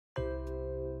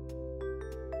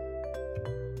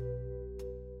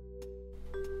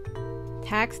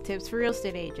Tax tips for real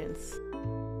estate agents.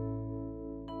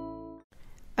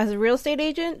 As a real estate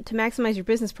agent, to maximize your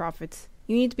business profits,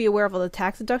 you need to be aware of all the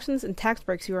tax deductions and tax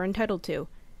breaks you are entitled to.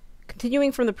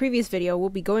 Continuing from the previous video, we'll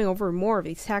be going over more of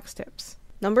these tax tips.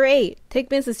 Number 8. Take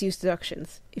business use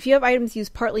deductions. If you have items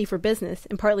used partly for business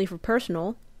and partly for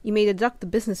personal, you may deduct the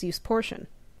business use portion.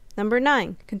 Number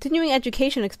 9. Continuing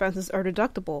education expenses are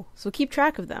deductible, so keep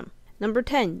track of them. Number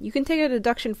 10. You can take a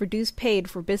deduction for dues paid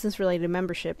for business-related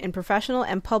membership in professional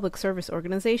and public service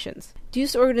organizations.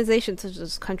 Dues to organizations such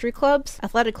as country clubs,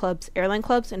 athletic clubs, airline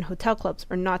clubs, and hotel clubs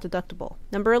are not deductible.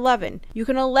 Number 11. You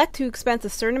can elect to expense a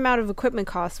certain amount of equipment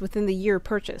costs within the year of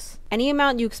purchase. Any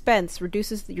amount you expense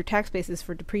reduces your tax basis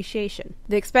for depreciation.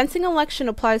 The expensing election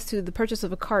applies to the purchase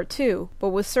of a car too, but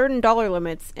with certain dollar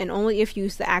limits and only if you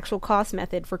use the actual cost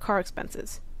method for car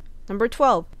expenses. Number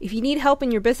 12. If you need help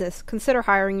in your business, consider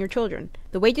hiring your children.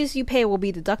 The wages you pay will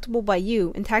be deductible by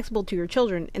you and taxable to your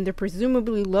children in their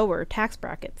presumably lower tax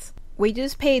brackets.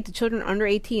 Wages paid to children under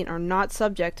 18 are not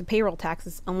subject to payroll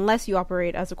taxes unless you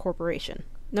operate as a corporation.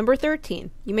 Number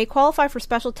 13. You may qualify for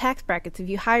special tax brackets if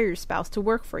you hire your spouse to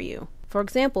work for you. For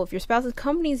example, if your spouse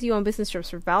accompanies you on business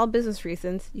trips for valid business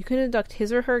reasons, you can deduct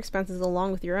his or her expenses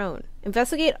along with your own.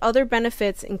 Investigate other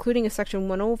benefits, including a Section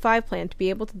 105 plan, to be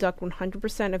able to deduct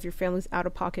 100% of your family's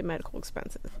out-of-pocket medical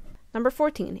expenses. Number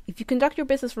 14. If you conduct your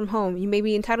business from home, you may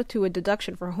be entitled to a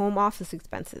deduction for home office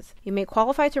expenses. You may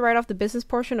qualify to write off the business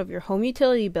portion of your home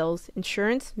utility bills,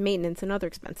 insurance, maintenance, and other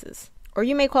expenses. Or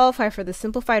you may qualify for the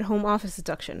simplified home office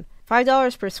deduction,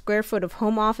 $5 per square foot of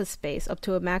home office space up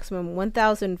to a maximum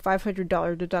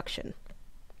 $1,500 deduction.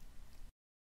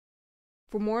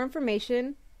 For more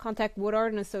information, contact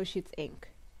Woodard & Associates, Inc.